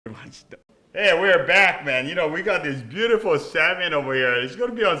Hey, we're back, man. You know, we got this beautiful salmon over here. It's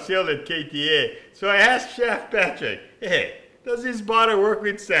going to be on sale at KTA. So I asked Chef Patrick, hey, does this butter work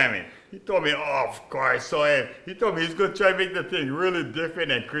with salmon? He told me, oh, of course. So he told me he's going to try to make the thing really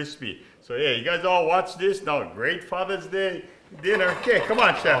different and crispy. So yeah, you guys all watch this. Now, great Father's Day dinner. Okay, come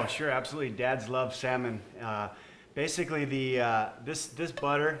on, Chef. Oh, sure, absolutely. Dads love salmon. Basically, this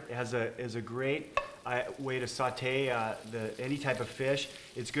butter is a great way to saute any type of fish.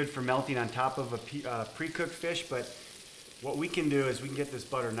 It's good for melting on top of a pre-cooked fish, but what we can do is we can get this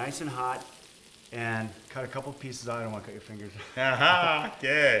butter nice and hot and cut a couple pieces out. I don't want to cut your fingers.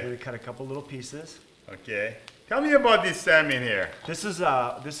 Okay. We're gonna cut a couple little pieces. Okay. Tell me about this salmon here. This is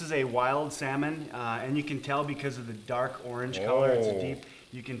a wild salmon, and you can tell because of the dark orange color. It's a deep.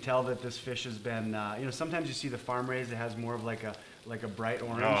 You can tell that this fish has been. You know, sometimes you see the farm raised. It has more of like a bright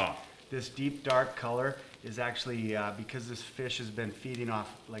orange. Oh. This deep dark color is actually because this fish has been feeding off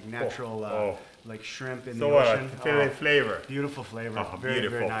like natural like shrimp in the ocean. So flavor. Beautiful flavor. Oh, very,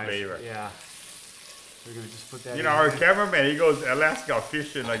 beautiful very nice. Flavor. Yeah. We're gonna just put that. You know, our cameraman, he goes Alaska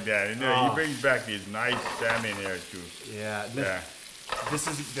fishing like that, and he brings back these nice salmon here too. Yeah. This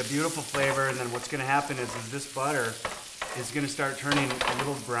is the beautiful flavor, and then what's gonna happen is this butter is gonna start turning a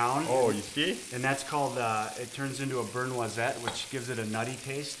little brown. Oh, you see? And that's called. It turns into a bernoisette, which gives it a nutty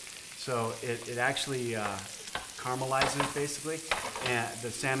taste. So it actually caramelizes basically, and the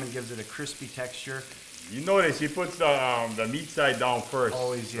salmon gives it a crispy texture. You notice he puts the meat side down first.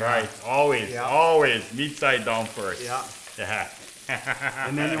 Always, yeah. Right, always, yeah. Always meat side down first. Yeah. Yeah.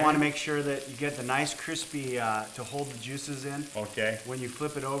 And then you want to make sure that you get the nice crispy to hold the juices in. Okay. When you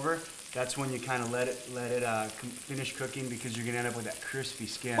flip it over, that's when you kind of let it finish cooking, because you're gonna end up with that crispy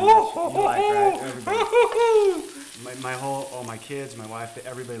skin. You like, right? Everybody. My kids, my wife,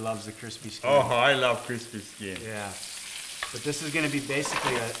 everybody loves the crispy skin. Oh, I love crispy skin. Yeah. But this is going to be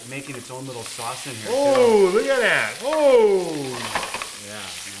basically making its own little sauce in here. Oh, too. Look at that. Oh. Yeah,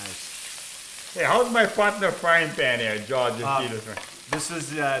 nice. Hey, how's my partner frying pan here, George? This is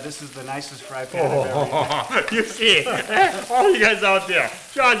the nicest fry pan I've ever eaten. You see, all you guys out there,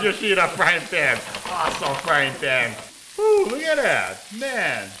 George Yoshida frying pan. Awesome frying pan. Ooh, look at that,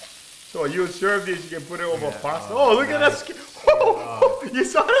 man. So you serve this, you can put it over pasta. Oh, look at that skin. Oh, you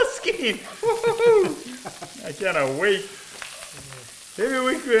saw the skin. I cannot wait. Maybe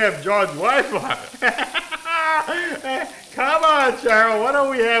we could have George's wife on. Come on, Cheryl. Why don't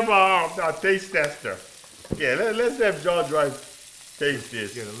we have a taste tester? Okay, let's have George's wife taste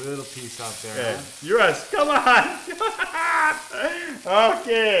this. Get a little piece out there. Yeah. Huh? Come on.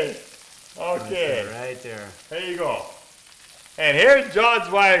 Okay. Right there. There you go. And here's George's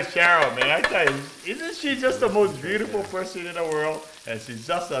wife, Cheryl, man. I tell you, isn't she just the most beautiful person in the world? And she's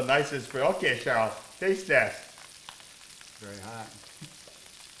just the nicest person. Okay, Cheryl, taste test. Very hot.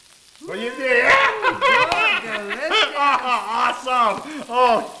 What do you think? Oh, awesome.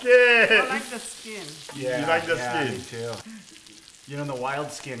 Okay. I like the skin. Yeah, you like the skin? Me too. You know, the wild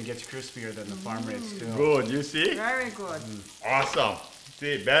skin gets crispier than the farm raised too. Good, you see? Very good. Awesome.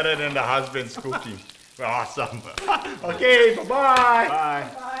 See, better than the husband's cooking. Awesome. Okay, bye-bye.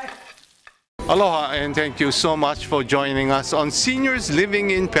 Bye. Aloha, and thank you so much for joining us on Seniors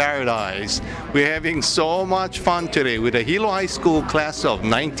Living in Paradise. We're having so much fun today with the Hilo High School class of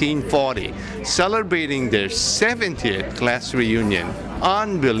 1940, celebrating their 70th class reunion.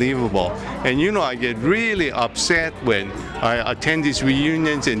 Unbelievable. And you know, I get really upset when I attend these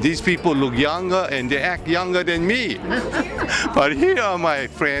reunions and these people look younger and they act younger than me. But here are my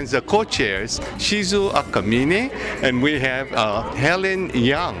friends, the co-chairs, Shizu Akamine, and we have Helen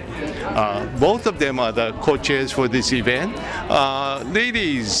Young. Both of them are the co-chairs for this event.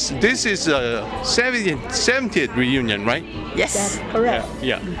 Ladies, this is a 70th reunion, right? Yes. That's correct.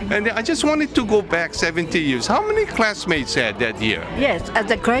 Yeah. And I just wanted to go back 70 years. How many classmates had that year? Yes,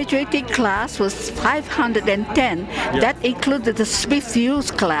 the graduating class was 510. That included the Smith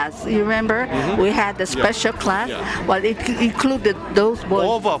Youth class. You remember? We had the special class. Well, it included those boys.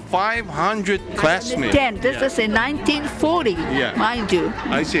 Over 500 classmates. 10. This is in 1940, mind you.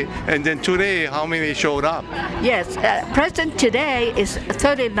 I see. And then today, how many showed up? Yes, present today is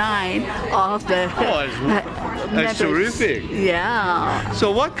 39 of the that's terrific. Yeah.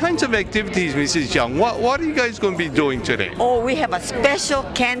 So what kinds of activities, Mrs. Young? What are you guys going to be doing today? Oh, we have a special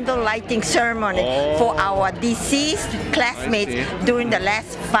candle lighting ceremony for our deceased classmates during the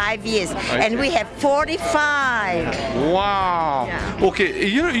last 5 years. And we have 45. Wow. Yeah. Okay,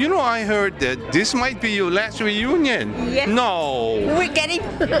 you know, I heard that this might be your last reunion. Yes. No. We're getting...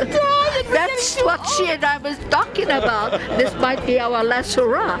 That's what she and I was talking about. This might be our last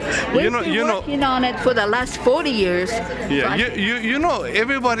hurrah. We've been working on it for the last 4 40 years. Yeah, Right? you know,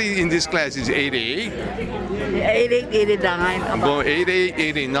 everybody in this class is 88. 88, 89. About. Well, 88,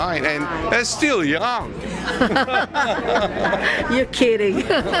 89, and that's still young. You're kidding.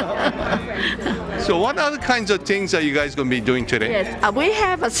 So what other kinds of things are you guys going to be doing today? Yes, we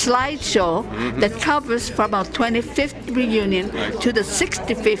have a slideshow that covers from our 25th reunion to the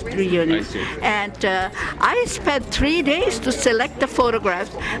 65th reunion. I see. And I spent 3 days to select the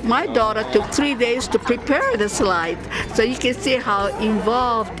photographs. My daughter took 3 days to prepare the slide. So you can see how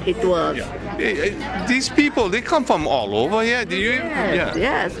involved it was. These people, they come from all over here. Do you? Yes,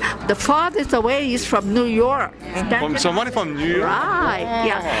 yes. The farthest away is from New York. From somebody from New York? Right,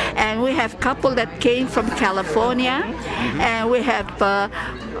 yeah. And we have couple that came from California, and we have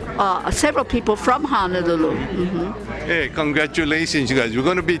several people from Honolulu. Hey, congratulations, you guys. We're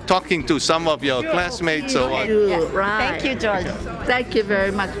going to be talking to some of your classmates. So, Right. Thank you, George. Thank you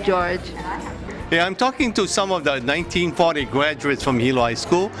very much, George. yeah, I'm talking to some of the 1940 graduates from Hilo High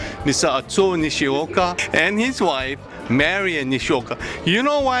School, Mr. Atsuo Nishioka and his wife, Marian Nishioka. You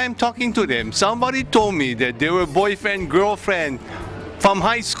know why I'm talking to them? Somebody told me that they were boyfriend, girlfriend from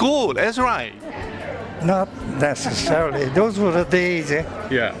high school. That's right. Not necessarily. Those were the days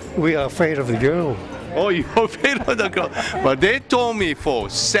Yeah. we are afraid of the girl. Oh, you're afraid of the girl. But they told me from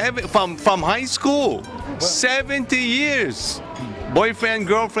high school, 70 years. Boyfriend,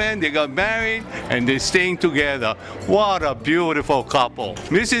 girlfriend, they got married and they're staying together. What a beautiful couple.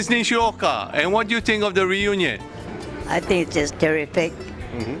 Mrs. Nishioka, and what do you think of the reunion? I think it's just terrific.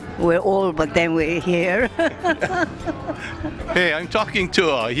 We're old, but then we're here. Hey, I'm talking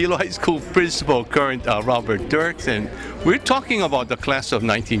to Hilo High School principal, current Robert Dirks, and we're talking about the class of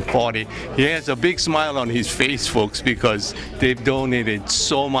 1940. He has a big smile on his face, folks, because they've donated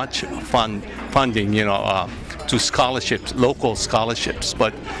so much funding, you know, to scholarships, local scholarships.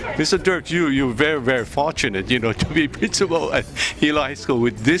 But Mr. Dirk, you're very, very fortunate, you know, to be principal at Hilo High School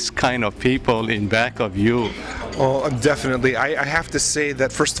with this kind of people in back of you. Oh, definitely. I have to say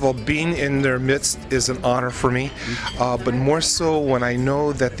that, first of all, being in their midst is an honor for me, but more so when I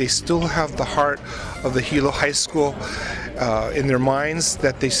know that they still have the heart of the Hilo High School in their minds,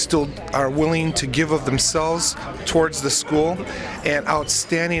 that they still are willing to give of themselves towards the school, and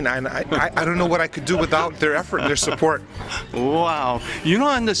outstanding. And I don't know what I could do without their effort and their support. Wow. You know,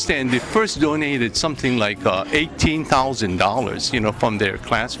 I understand they first donated something like $18,000, you know, from their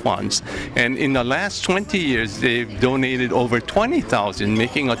class funds. And in the last 20 years, they've donated over $20,000,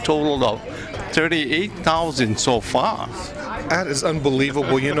 making a total of $38,000 so far. That is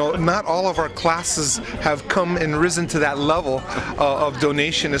unbelievable. You know, not all of our classes have come and risen to that level of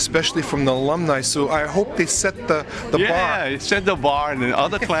donation, especially from the alumni. So I hope they set the bar. Yeah, set the bar, and then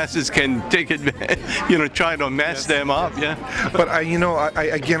other classes can take it, you know, try to mess them up. Yeah. But I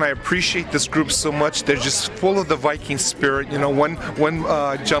appreciate this group so much. They're just full of the Viking spirit. You know, one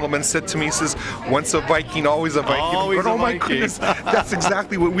gentleman said to me, he says, "Once a Viking, always a Viking." Always but, oh a my Viking. goodness, that's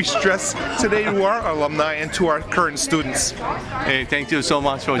exactly what we stress today to our alumni and to our current students. Hey, thank you so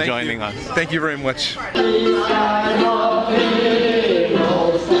much for joining us. Thank you very much.